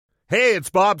Hey, it's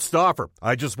Bob Stauffer.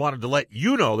 I just wanted to let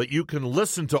you know that you can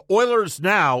listen to Oilers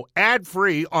Now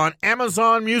ad-free on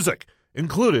Amazon Music,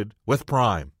 included with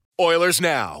Prime. Oilers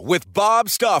Now with Bob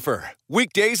Stauffer.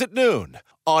 Weekdays at noon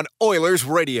on Oilers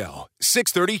Radio,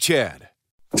 630 CHED.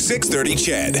 630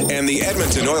 CHED and the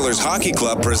Edmonton Oilers Hockey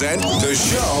Club present the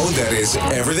show that is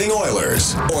everything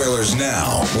Oilers. Oilers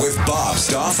Now with Bob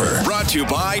Stauffer. Brought to you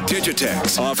by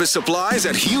Digitex. Office supplies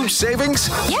at huge savings?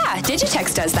 Yeah,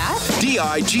 Digitex does that.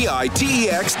 Digitex.ca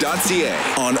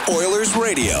on Oilers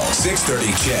Radio,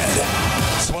 630 CHED.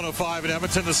 It's 105 in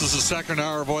Edmonton. This is the second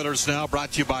hour of Oilers Now,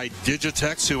 brought to you by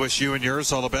Digitex, who wish you and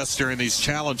yours all the best during these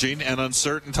challenging and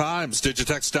uncertain times.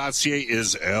 Digitex.ca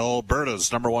is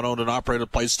Alberta's number one owned and operated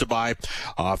place to buy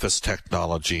office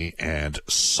technology and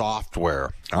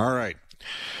software. All right.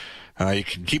 You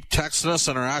can keep texting us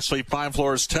on our Ashley Fine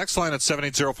Floors text line at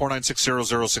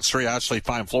 780-496-0063. Ashley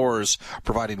Fine Floors,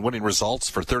 providing winning results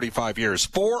for 35 years.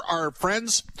 For our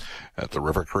friends at the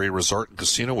River Cree Resort and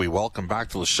Casino, we welcome back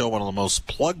to the show one of the most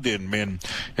plugged-in men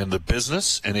in the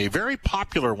business, and a very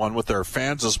popular one with their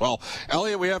fans as well.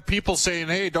 Elliot, we have people saying,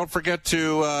 hey, don't forget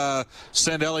to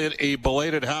send Elliot a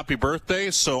belated happy birthday.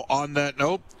 So on that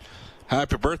note,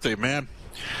 happy birthday, man.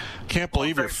 Can't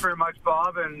believe it. Thanks very much,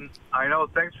 Bob, and I know.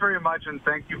 Thanks very much, and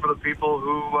thank you for the people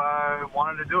who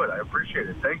wanted to do it. I appreciate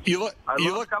it. Thank you. I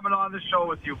love coming on the show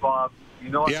with you, Bob.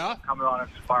 You know, I'm coming on and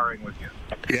sparring with you.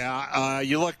 Yeah,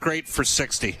 you look great for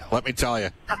 60. Let me tell you.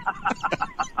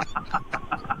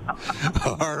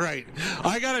 All right,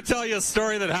 I got to tell you a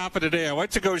story that happened today. I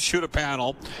went to go shoot a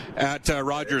panel at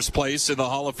Rogers Place in the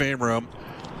Hall of Fame room.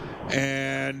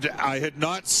 And I had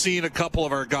not seen a couple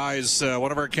of our guys, one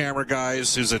of our camera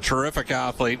guys who's a terrific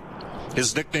athlete.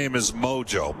 His nickname is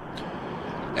Mojo.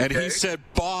 And he said,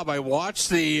 Bob, I watched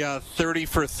the 30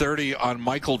 for 30 on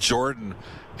Michael Jordan.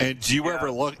 And do you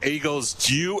ever look, he goes,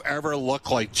 do you ever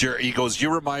look like Jerry? He goes, you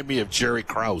remind me of Jerry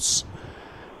Krause.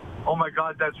 Oh, my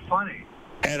God, that's funny.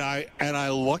 And I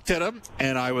looked at him,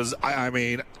 and I was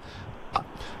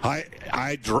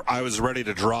ready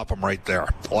to drop him right there,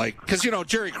 like, because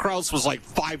Jerry Krause was like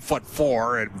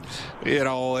 5'4", and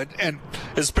and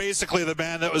is basically the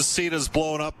man that was seen as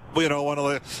blowing up. One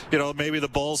of the maybe the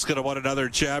Bulls could have won another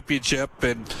championship,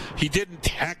 and he didn't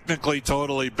technically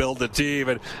totally build the team.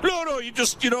 And no, you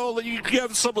just you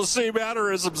have some of the same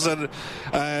mannerisms, and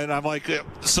I'm like,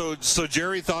 so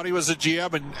Jerry thought he was a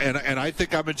GM, and I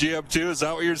think I'm a GM too. Is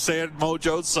that what you're saying,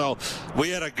 Mojo? So we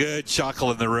had a good chuckle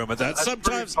in the room at that.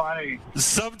 That's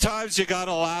Sometimes you got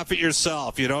to laugh at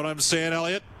yourself. You know what I'm saying,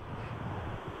 Elliot?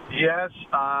 Yes,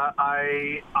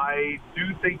 I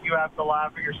do think you have to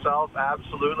laugh at yourself.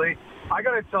 Absolutely. I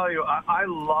got to tell you, I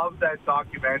love that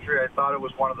documentary. I thought it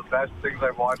was one of the best things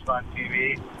I've watched on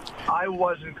TV. I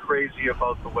wasn't crazy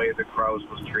about the way the Krause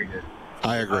was treated.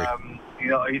 I agree.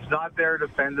 He's not there to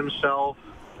defend himself.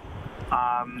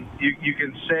 You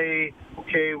can say,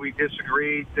 okay, we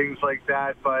disagreed, things like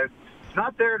that, but he's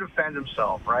not there to defend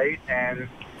himself, right? And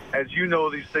as you know,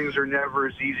 these things are never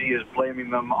as easy as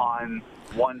blaming them on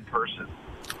one person.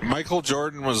 Michael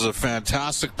Jordan was a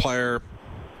fantastic player,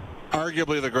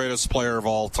 arguably the greatest player of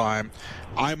all time.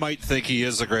 I might think he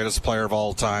is the greatest player of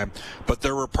all time, but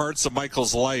there were parts of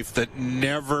Michael's life that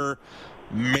never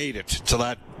made it to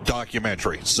that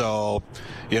documentary. So,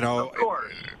 of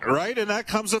course. Right? And that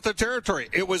comes with the territory.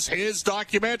 It was his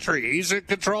documentary. He's in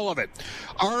control of it.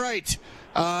 All right.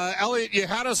 Elliot, you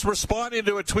had us responding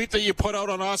to a tweet that you put out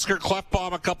on Oscar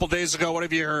Klefbom a couple days ago. What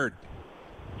have you heard?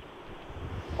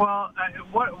 Well,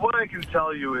 what I can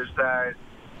tell you is that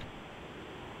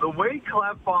the way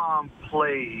Klefbom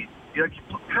played,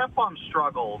 Klefbom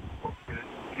struggled,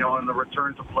 in the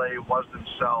return to play wasn't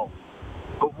himself.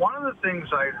 But one of the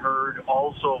things I heard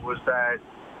also was that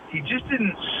he just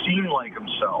didn't seem like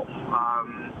himself.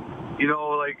 I'm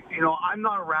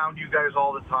not around you guys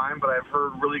all the time, but I've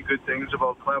heard really good things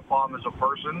about Klefbom as a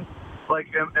person.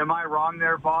 Like, am I wrong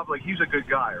there, Bob? Like, he's a good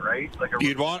guy, right? Like,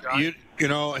 him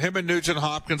and Nugent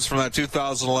Hopkins from that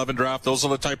 2011 draft, those are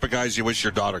the type of guys you wish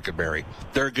your daughter could marry.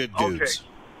 They're good dudes. Okay.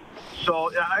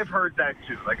 So I've heard that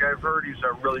too. Like, I've heard he's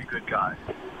a really good guy.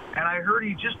 And I heard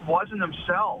he just wasn't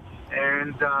himself.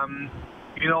 And, I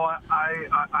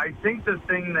think the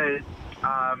thing that,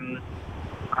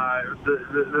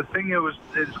 the thing that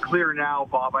is clear now,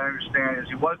 Bob, I understand, is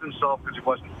he wasn't himself because he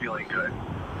wasn't feeling good.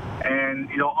 And,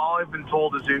 all I've been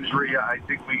told is injury. I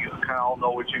think we kind of all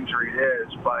know which injury it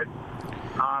is, but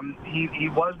he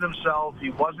wasn't himself.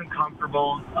 He wasn't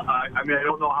comfortable. I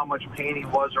don't know how much pain he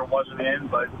was or wasn't in,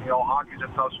 but, hockey's a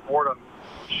tough sport. I'm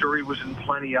sure he was in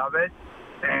plenty of it.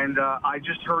 And I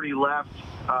just heard he left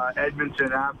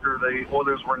Edmonton after the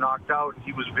Oilers were knocked out, and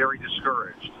he was very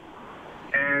discouraged.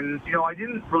 And, I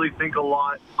didn't really think a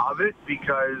lot of it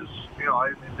because,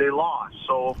 they lost.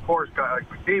 So, of course, like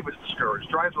McDavid was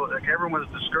discouraged. Draisaitl, like everyone's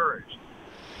discouraged.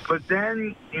 But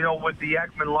then, with the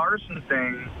Ekman-Larsson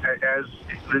thing, as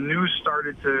the news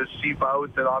started to seep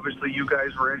out that obviously you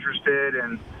guys were interested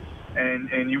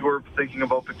and you were thinking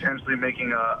about potentially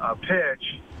making a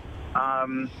pitch,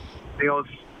 I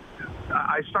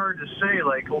started to say,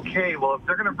 like, okay, well, if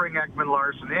they're going to bring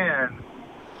Ekman-Larsson in,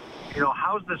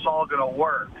 how's this all going to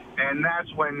work? And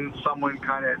that's when someone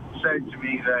kind of said to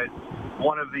me that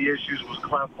one of the issues was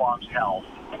Klefbom's health.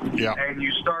 Yeah. And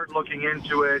you start looking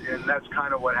into it, and that's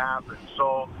kind of what happened.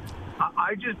 So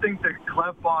I just think that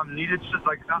Klefbom needed to,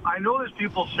 like, I know there's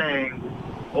people saying,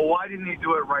 well, why didn't he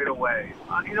do it right away?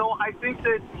 I think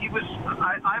that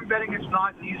I'm betting it's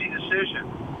not an easy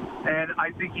decision. And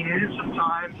I think he needed some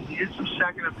time, he needed some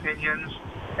second opinions,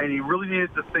 and he really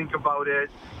needed to think about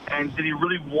it. And did he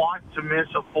really want to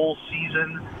miss a full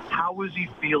season? How was he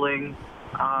feeling?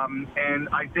 And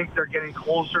I think they're getting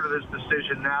closer to this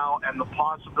decision now, and the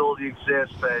possibility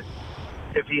exists that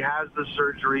if he has the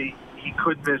surgery, he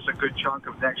could miss a good chunk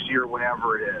of next year,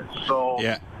 whenever it is. So,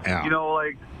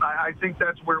 I think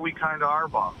that's where we kind of are,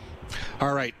 Bob.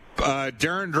 All right.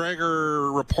 Darren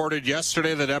Dreger reported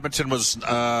yesterday that Edmonton was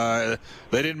they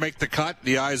didn't make the cut in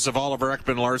the eyes of Oliver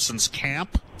Ekman-Larsson's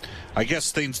camp. I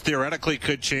guess things theoretically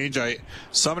could change.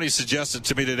 Somebody suggested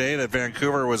to me today that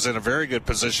Vancouver was in a very good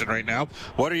position right now.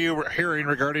 What are you hearing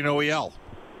regarding OEL?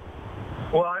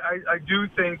 Well, I do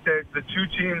think that the two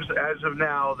teams as of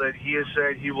now that he has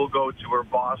said he will go to are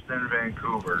Boston and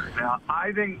Vancouver. Now,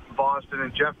 I think Boston,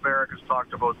 and Jeff Merrick has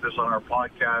talked about this on our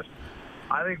podcast,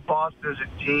 I think Boston is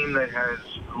a team that has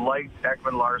liked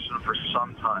Ekman-Larsson for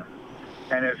some time.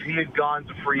 And if he had gone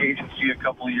to free agency a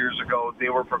couple of years ago, they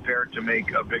were prepared to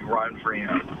make a big run for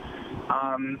him.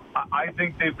 I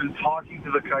think they've been talking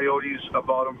to the Coyotes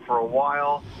about him for a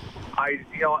while.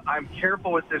 I'm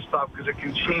careful with this stuff because it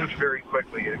can change very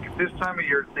quickly. At this time of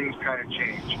year, things kind of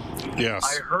change. Yes.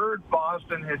 I heard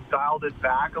Boston had dialed it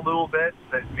back a little bit,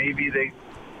 that maybe they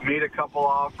made a couple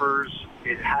offers,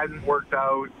 it hadn't worked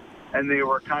out, and they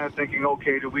were kind of thinking,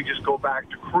 okay, do we just go back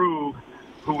to Krug,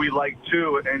 who we like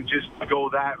too, and just go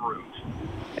that route?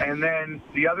 And then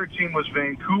the other team was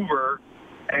Vancouver,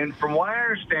 and from what I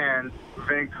understand,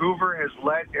 Vancouver has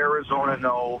let Arizona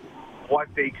know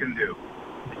what they can do.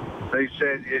 They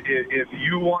said, if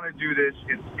you want to do this,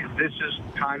 if this is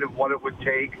kind of what it would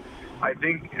take. I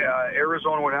think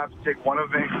Arizona would have to take one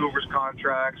of Vancouver's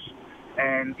contracts,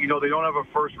 and, they don't have a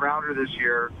first-rounder this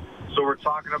year, so we're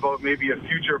talking about maybe a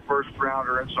future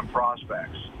first-rounder and some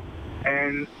prospects.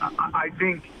 And I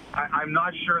think, I'm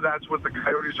not sure that's what the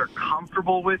Coyotes are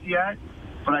comfortable with yet,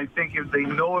 but I think if they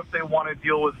know if they want to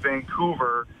deal with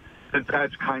Vancouver,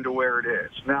 that's kind of where it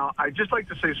is. Now, I'd just like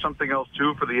to say something else,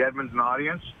 too, for the Edmonton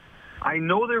audience. I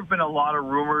know there have been a lot of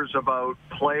rumors about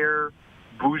Player,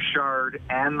 Bouchard,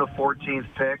 and the 14th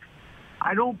pick.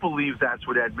 I don't believe that's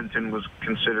what Edmonton was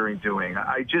considering doing.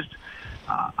 I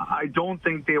don't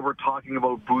think they were talking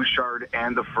about Bouchard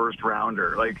and the first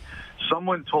rounder. Like,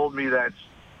 someone told me that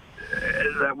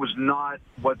was not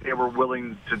what they were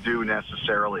willing to do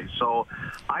necessarily. So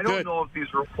I don't know if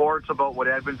these reports about what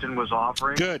Edmonton was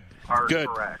offering are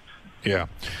correct. Yeah.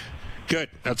 Good.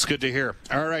 That's good to hear.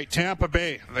 All right, Tampa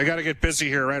Bay. They got to get busy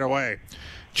here right away.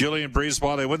 Julien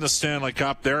Brisebois, they win the Stanley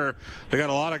Cup. They got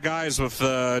a lot of guys with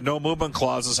no movement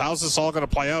clauses. How's this all going to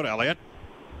play out, Elliot?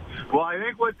 Well, I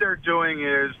think what they're doing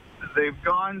is they've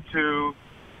gone to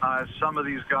some of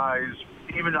these guys,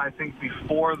 even I think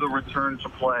before the return to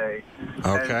play,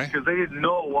 okay, because they didn't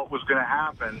know what was going to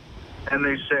happen, and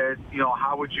they said,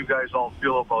 how would you guys all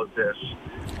feel about this?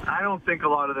 I don't think a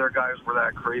lot of their guys were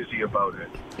that crazy about it.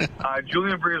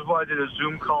 Julien Brisebois did a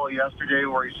Zoom call yesterday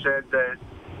where he said that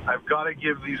I've got to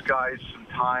give these guys some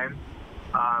time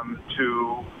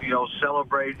to,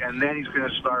 celebrate, and then he's going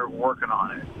to start working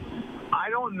on it. I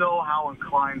don't know how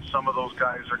inclined some of those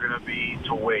guys are going to be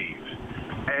to waive.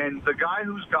 And the guy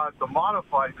who's got the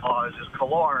modified clause is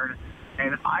Killorn,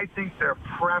 and I think their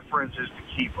preference is to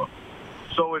keep him.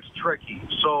 So it's tricky.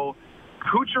 So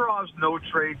Kucherov's no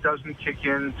trade doesn't kick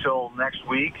in until next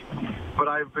week, but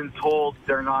I've been told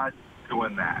they're not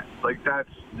doing that. Like, that's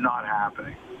not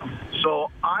happening. So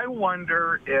I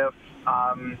wonder if,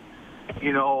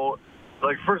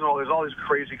 first of all, there's all these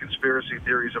crazy conspiracy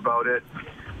theories about it.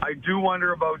 I do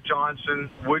wonder about Johnson.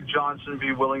 Would Johnson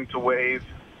be willing to waive?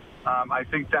 I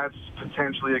think that's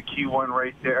potentially a key one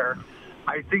right there.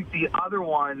 I think the other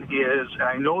one is, and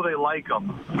I know they like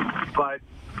him, but,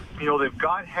 they've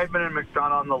got Hedman and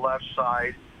McDonough on the left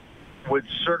side. would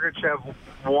Sergachev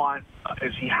want?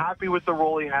 Is he happy with the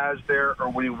role he has there, or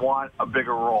would he want a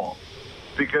bigger role?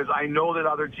 Because I know that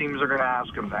other teams are going to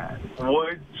ask him that.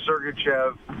 Would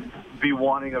Sergachev be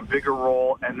wanting a bigger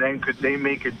role, and then could they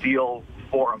make a deal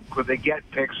for him? Could they get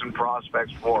picks and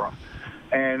prospects for him?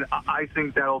 And I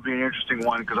think that'll be an interesting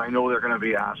one because I know they're going to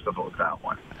be asked about that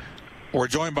one. We're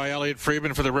joined by Elliot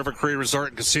Friedman for the River Cree Resort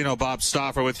and Casino. Bob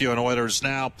Stauffer with you on Oilers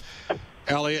Now.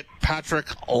 Elliot,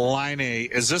 Patrik Laine,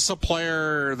 is this a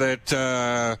player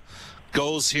that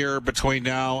goes here between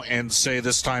now and, say,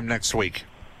 this time next week?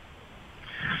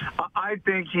 I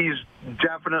think he's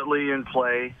definitely in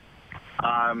play.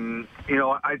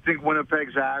 I think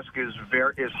Winnipeg's ask is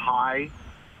high,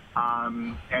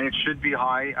 and it should be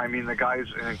high. I mean, the guy's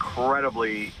an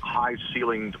incredibly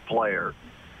high-ceilinged player.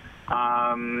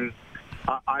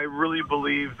 I really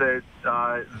believe that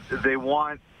they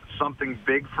want something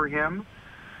big for him.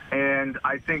 And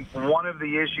I think one of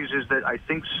the issues is that I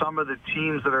think some of the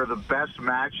teams that are the best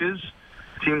matches,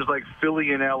 teams like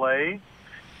Philly and LA,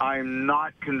 I'm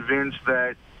not convinced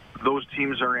that those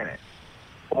teams are in it.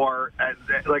 Or,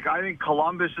 I think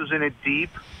Columbus is in it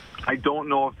deep. I don't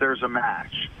know if there's a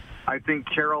match. I think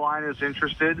Carolina's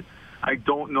interested. I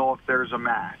don't know if there's a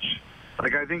match.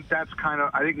 I think that's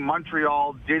I think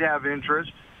Montreal did have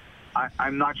interest.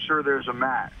 I'm not sure there's a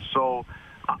match. So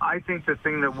I think the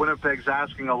thing that Winnipeg's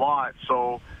asking a lot,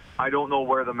 so I don't know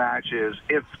where the match is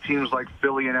if teams like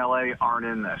Philly and LA aren't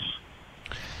in this.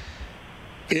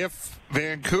 If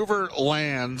Vancouver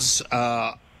lands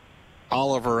Oliver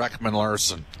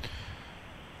Ekman-Larsson,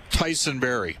 Tyson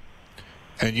Barrie,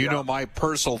 and you know my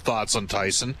personal thoughts on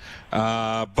Tyson,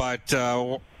 but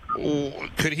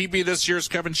could he be this year's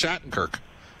Kevin Shattenkirk?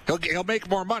 He'll make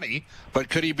more money, but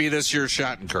could he be this year's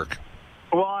Shattenkirk?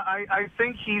 Well, I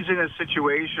think he's in a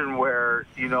situation where,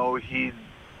 he'd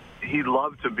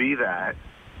love to be that.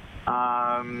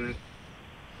 I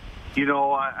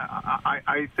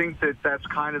think that's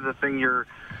kind of the thing you're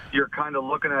kind of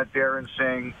looking at there and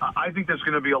saying, I think there's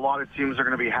going to be a lot of teams that are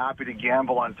going to be happy to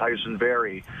gamble on Tyson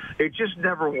Barrie. It just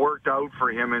never worked out for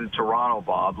him in Toronto,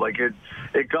 Bob.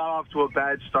 It got off to a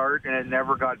bad start and it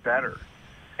never got better.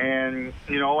 And,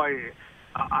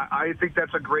 I think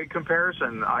that's a great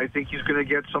comparison. I think he's going to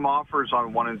get some offers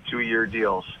on 1- and 2-year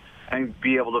deals and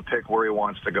be able to pick where he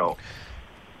wants to go.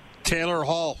 Taylor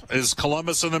Hall, is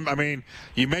Columbus in them? I mean,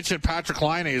 you mentioned Patrik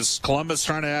Laine. Is Columbus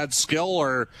trying to add skill,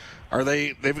 or are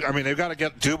they've got to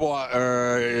get Dubois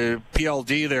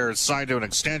PLD there signed to an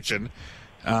extension.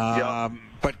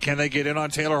 But can they get in on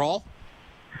Taylor Hall?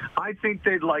 I think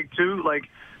they'd like to.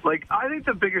 I think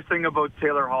the biggest thing about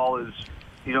Taylor Hall is,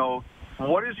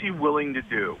 what is he willing to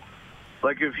do?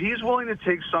 If he's willing to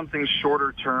take something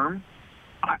shorter term,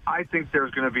 I think there's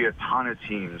going to be a ton of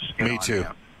teams. Me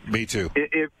too.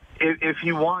 If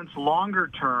he wants longer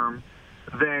term,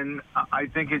 then I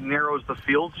think it narrows the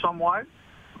field somewhat.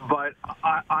 But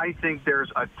I think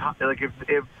there's a ton.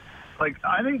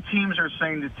 I think teams are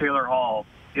saying to Taylor Hall,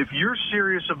 if you're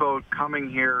serious about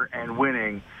coming here and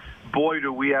winning, boy,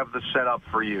 do we have the setup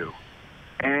for you.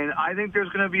 And I think there's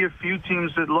going to be a few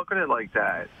teams that look at it like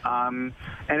that. And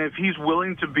if he's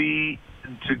willing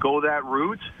to go that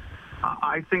route,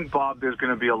 I think, Bob, there's going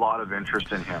to be a lot of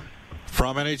interest in him.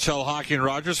 From NHL Hockey and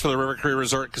Rogers for the River Cree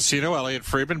Resort Casino, Elliot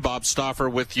Friedman, Bob Stauffer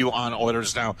with you on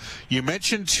Oilers Now. You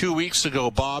mentioned 2 weeks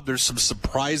ago, Bob, there's some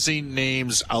surprising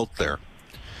names out there.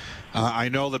 I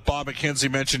know that Bob McKenzie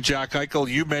mentioned Jack Eichel.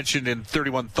 You mentioned in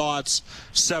 31 Thoughts,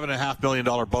 $7.5 million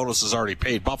bonus is already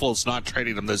paid. Buffalo's not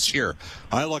trading him this year.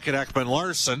 I look at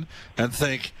Ekman-Larsson and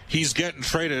think he's getting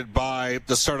traded by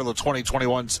the start of the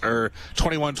 2021 or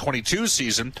 21-22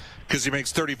 season because he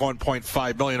makes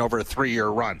 $31.5 million over a 3-year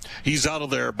run. He's out of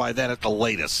there by then at the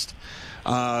latest.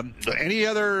 Any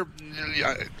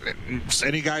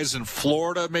guys in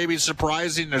Florida maybe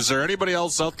surprising? Is there anybody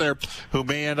else out there who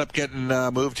may end up getting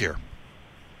moved here?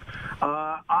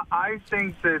 I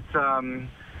think that,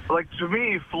 to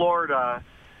me, Florida,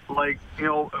 I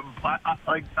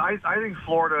think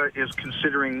Florida is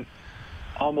considering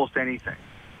almost anything.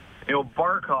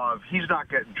 Barkov, he's not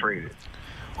getting traded.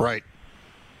 Right.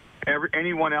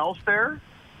 Anyone else there?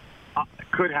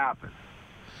 Could happen.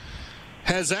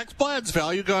 Has Ekblad's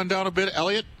value gone down a bit,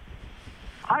 Elliot?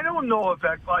 I don't know if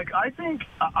Ekblad. I think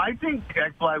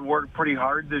Ekblad worked pretty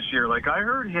hard this year. I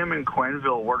heard him and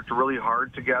Quenneville worked really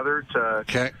hard together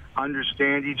to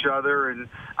understand each other. And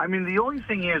I mean, the only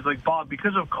thing is, Bob,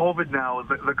 because of COVID now,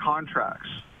 the contracts.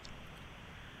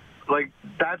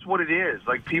 That's what it is.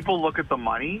 People look at the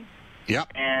money.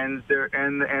 Yep. And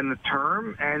the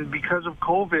term, and because of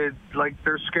COVID,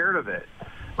 they're scared of it.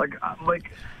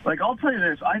 Like I'll tell you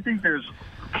this. I think there's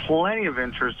plenty of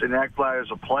interest in Ekblad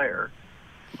as a player,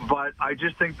 but I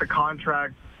just think the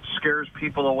contract scares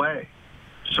people away.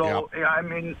 So, I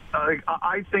mean,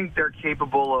 I think they're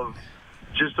capable of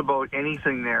just about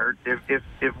anything there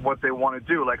if what they want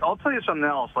to do. Like, I'll tell you something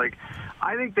else. Like,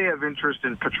 I think they have interest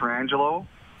in Pietrangelo.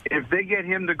 If they get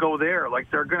him to go there, like,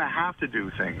 they're going to have to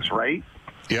do things, right?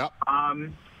 Yep.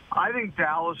 I think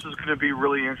Dallas is going to be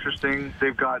really interesting.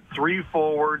 They've got 3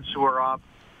 forwards who are up.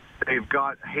 They've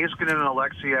got Heiskanen and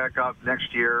Alexiak up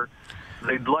next year.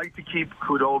 They'd like to keep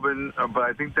Khudobin, but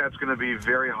I think that's going to be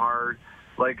very hard.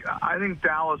 Like, I think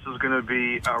Dallas is going to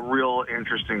be a real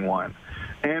interesting one.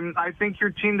 And I think your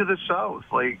team to the south,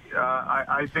 like,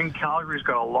 I think Calgary's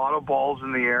got a lot of balls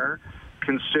in the air,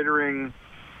 considering,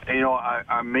 you know,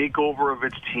 a makeover of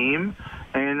its team.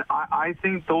 And I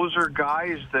think those are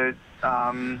guys that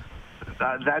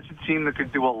that's a team that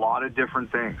could do a lot of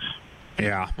different things.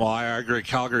 Yeah, well, I agree.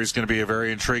 Calgary is going to be a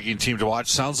very intriguing team to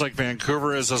watch. Sounds like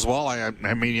Vancouver is as well.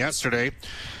 I mean, yesterday,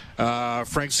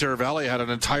 Frank Seravalli had an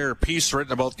entire piece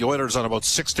written about the Oilers on about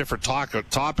 6 different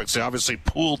topics. They obviously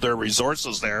pooled their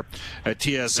resources there at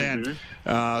TSN.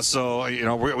 Mm-hmm. So, you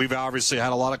know, we've obviously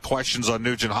had a lot of questions on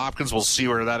Nugent Hopkins. We'll see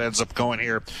where that ends up going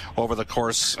here over the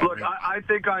course. Look, I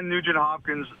think on Nugent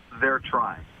Hopkins, they're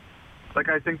trying. Like,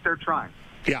 I think they're trying.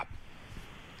 Yeah.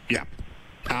 Yeah.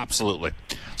 Absolutely.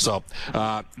 So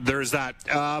there's that.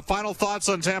 Final thoughts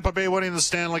on Tampa Bay winning the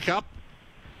Stanley Cup?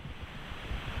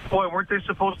 Boy, weren't they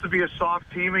supposed to be a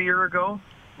soft team a year ago?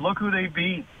 Look who they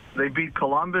beat. They beat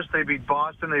Columbus, they beat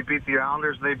Boston, they beat the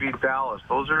Islanders, and they beat Dallas.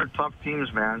 Those are tough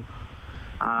teams, man.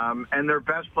 And their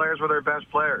best players were their best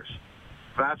players.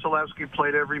 Vasilevsky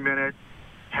played every minute.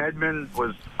 Hedman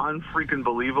was unfreaking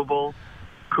believable.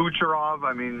 Kucherov,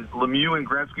 I mean, Lemieux and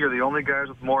Gretzky are the only guys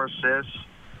with more assists.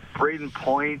 Braden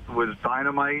Point was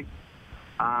dynamite.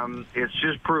 It's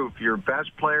just proof. Your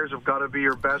best players have got to be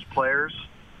your best players.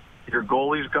 Your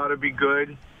goalie's got to be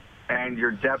good. And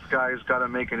your depth guys got to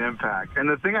make an impact. And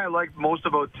the thing I like most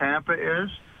about Tampa is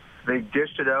they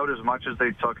dished it out as much as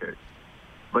they took it.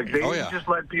 Like, they didn't just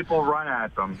let people run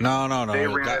at them. No. They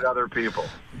ran at other people.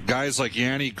 Guys like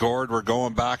Yanni Gord were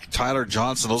going back. Tyler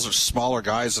Johnson, those are smaller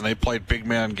guys, and they played big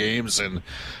man games. And,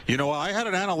 you know, I had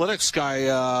an analytics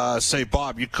guy say,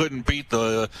 Bob, you couldn't beat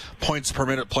the points per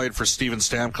minute played for Steven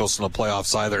Stamkos in the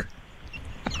playoffs either.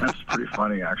 That's pretty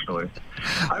funny, actually.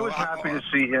 I was happy to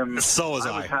see him. So was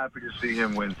I. I was happy to see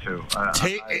him win, too. I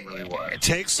really was. It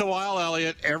takes a while,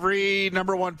 Elliot. Every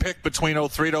number 1 pick between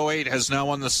 03 to 08 has now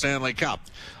won the Stanley Cup.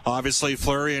 Obviously,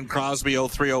 Fleury and Crosby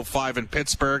 03-05 in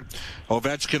Pittsburgh.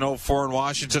 Ovechkin 04 in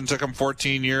Washington. Took him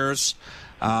 14 years.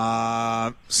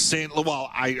 I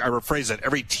rephrase it.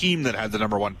 Every team that had the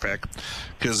number 1 pick,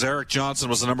 because Eric Johnson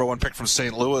was the number 1 pick from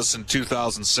St. Louis in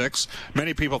 2006.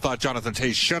 Many people thought Jonathan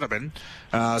Toews should have been.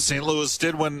 St. Louis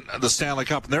did win the Stanley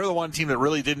Cup, and they're the one team that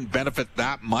really didn't benefit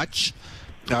that much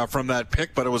from that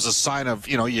pick, but it was a sign of,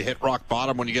 you know, you hit rock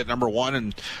bottom when you get number 1,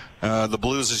 and the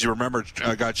Blues, as you remember,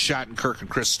 got Shattenkirk and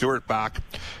Chris Stewart back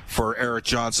for Eric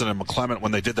Johnson and McClement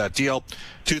when they did that deal.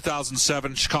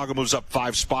 2007, Chicago moves up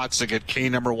 5 spots to get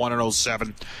Kane number 1 in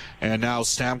 07, and now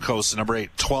Stamkos number 8,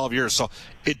 12 years. So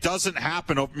it doesn't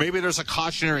happen. Maybe there's a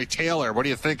cautionary tale there. What do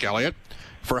you think, Elliot,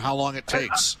 for how long it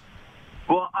takes?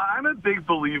 Well, I'm a big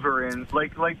believer in,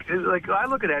 like I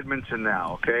look at Edmonton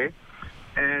now, okay?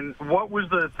 And what was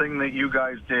the thing that you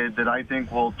guys did that I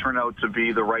think will turn out to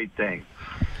be the right thing?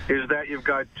 Is that you've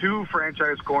got 2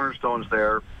 franchise cornerstones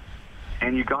there,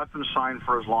 and you got them signed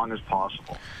for as long as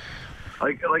possible.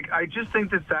 Like I just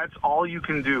think that that's all you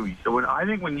can do. I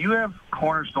think when you have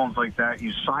cornerstones like that,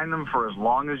 you sign them for as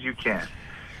long as you can.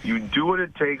 You do what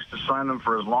it takes to sign them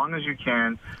for as long as you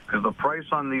can, because the price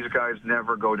on these guys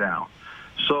never go down.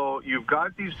 So you've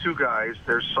got these 2 guys.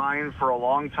 They're signed for a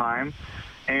long time.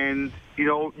 And, you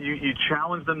know, you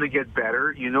challenge them to get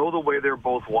better. You know the way they're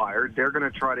both wired. They're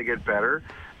going to try to get better.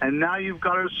 And now you've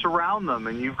got to surround them,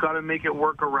 and you've got to make it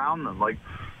work around them. Like,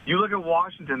 you look at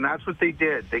Washington, that's what they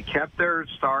did. They kept their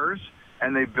stars,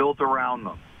 and they built around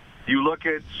them. You look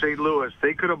at St. Louis,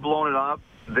 they could have blown it up.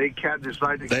 They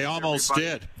decided to. They almost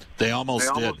did. They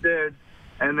almost did.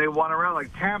 And they won around.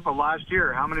 Like Tampa last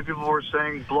year, how many people were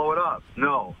saying, blow it up?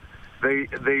 No. They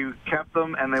kept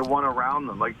them, and they won around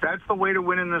them. Like, that's the way to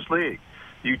win in this league.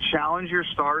 You challenge your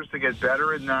stars to get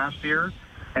better and nastier,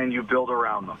 and you build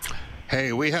around them.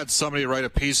 Hey, we had somebody write a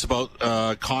piece about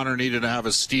Connor needed to have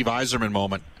a Steve Yzerman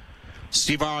moment.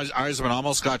 Steve Yzerman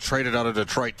almost got traded out of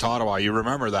Detroit to Ottawa. You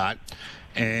remember that.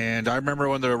 And I remember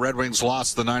when the Red Wings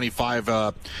lost the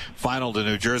 95 final to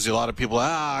New Jersey, a lot of people,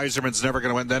 Yzerman's never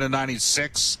going to win. Then in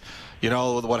 96,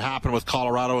 what happened with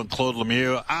Colorado and Claude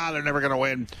Lemieux. They're never going to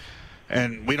win.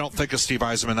 And we don't think of Steve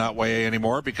Yzerman that way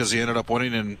anymore because he ended up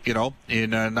winning in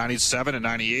 97 and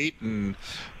 98 and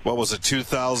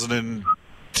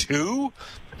 2002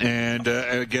 and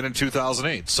again in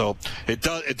 2008. So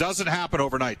it doesn't happen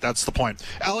overnight. That's the point.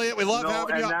 Elliot, we love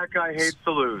having you. And that guy hates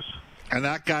to lose. And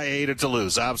that guy hated to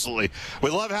lose. Absolutely. We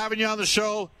love having you on the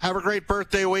show. Have a great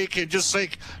birthday week. And just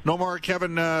think, no more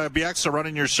Kevin Bieksa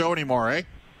running your show anymore, eh?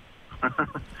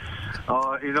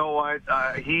 You know what?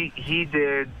 He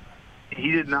did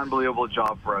an unbelievable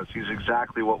job for us. He's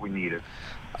exactly what we needed.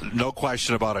 No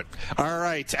question about it. All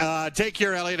right. Take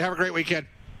care, Elliot. Have a great weekend.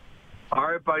 All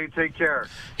right, buddy. Take care.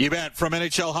 You bet. From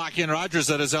NHL Hockey and Rogers,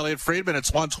 that is Elliot Friedman.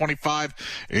 It's 1:25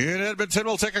 in Edmonton.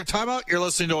 We'll take a timeout. You're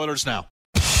listening to Oilers Now.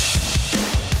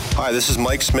 Hi, this is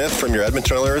Mike Smith from your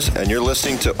Edmonton Oilers, and you're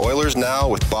listening to Oilers Now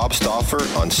with Bob Stauffer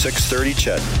on 630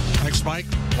 CHED. Thanks, Mike.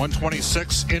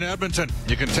 126 in Edmonton.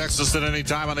 You can text us at any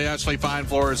time on the Ashley Fine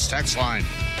Floors text line.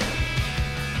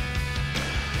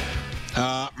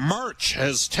 March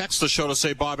has texted the show to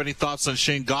say, Bob, any thoughts on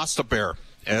Shane Gostisbehere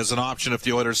as an option if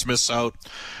the Oilers miss out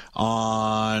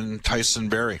on Tyson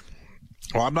Barrie?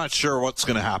 Well, I'm not sure what's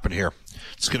going to happen here.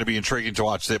 It's going to be intriguing to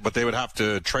watch, but they would have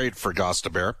to trade for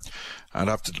Gostisbehere. I'd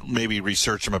have to maybe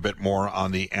research him a bit more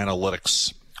on the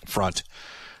analytics front.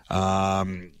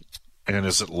 And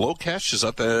is it Lokesh? Is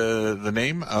that the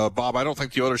name? Bob, I don't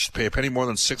think the Oilers should pay a penny more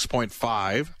than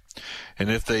 6.5.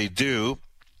 And if they do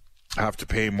have to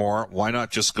pay more, why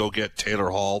not just go get Taylor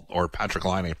Hall or Patrick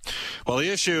Laine? Well, the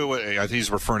issue, I think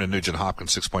he's referring to Nugent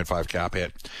Hopkins, 6.5 cap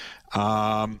hit.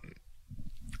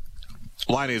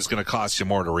 Laine is going to cost you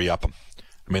more to re-up him.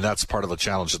 I mean, that's part of the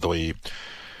challenge of the way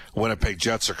Winnipeg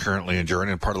Jets are currently enduring,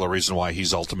 and part of the reason why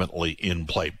he's ultimately in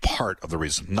play. Part of the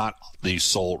reason, not the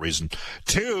sole reason.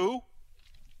 2,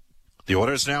 the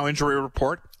Oilers Now injury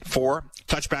report. 4,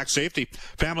 touchback safety.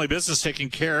 Family business taking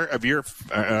care of your,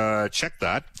 check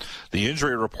that. The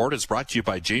injury report is brought to you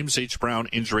by James H. Brown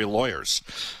Injury Lawyers.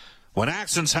 When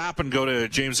accidents happen, go to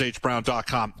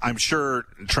jameshbrown.com. I'm sure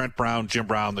Trent Brown, Jim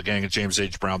Brown, the gang at James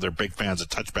H. Brown, they're big fans of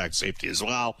touchback safety as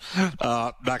well.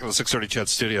 Back in the 630 CHED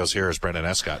studios, here is Brendan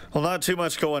Escott. Well, not too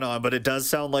much going on, but it does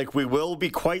sound like we will be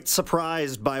quite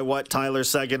surprised by what Tyler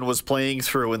Seguin was playing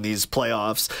through in these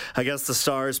playoffs. I guess the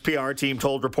Stars PR team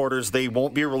told reporters they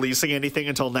won't be releasing anything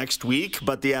until next week,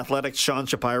 but the Athletic's Sean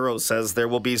Shapiro says there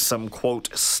will be some,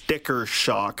 quote, sticker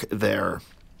shock there.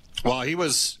 Well, he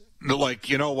was... Like,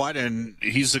 you know what? And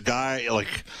he's a guy,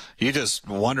 like, you just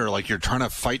wonder, like, you're trying to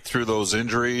fight through those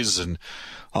injuries and,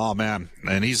 oh, man.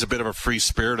 And he's a bit of a free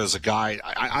spirit as a guy.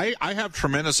 I have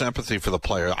tremendous empathy for the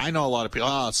player. I know a lot of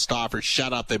people, Stauffer,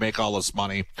 shut up. They make all this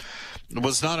money. It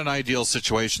was not an ideal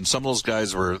situation. Some of those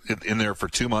guys were in there for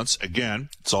 2 months. Again,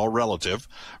 it's all relative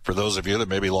for those of you that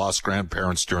maybe lost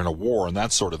grandparents during a war and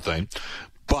that sort of thing.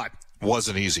 But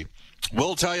wasn't easy.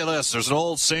 We'll tell you this. There's an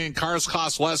old saying, cars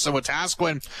cost less than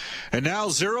Wetaskiwin. And now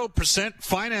 0%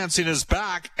 financing is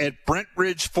back at Brent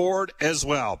Ridge Ford as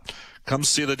well. Come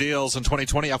see the deals in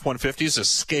 2020 F-150s,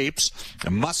 Escapes,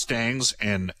 Mustangs,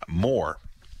 and more.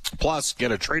 Plus,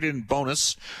 get a trade-in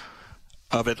bonus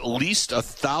of at least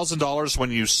 $1,000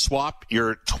 when you swap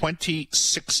your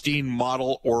 2016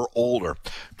 model or older.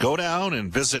 Go down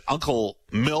and visit Uncle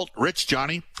Milt, Rich,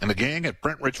 Johnny, and the gang at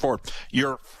Brent Ridge Ford,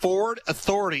 your Ford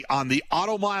authority on the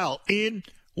Auto Mile in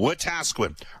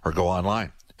Wetaskiwin, or go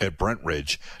online at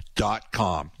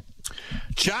BrentRidge.com.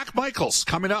 Jack Michaels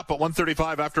coming up at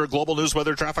 1:35 after a global news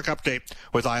weather traffic update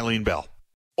with Eileen Bell.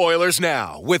 Oilers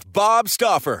Now with Bob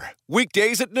Stauffer.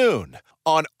 Weekdays at noon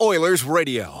on Oilers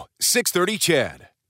Radio, 630 CHED.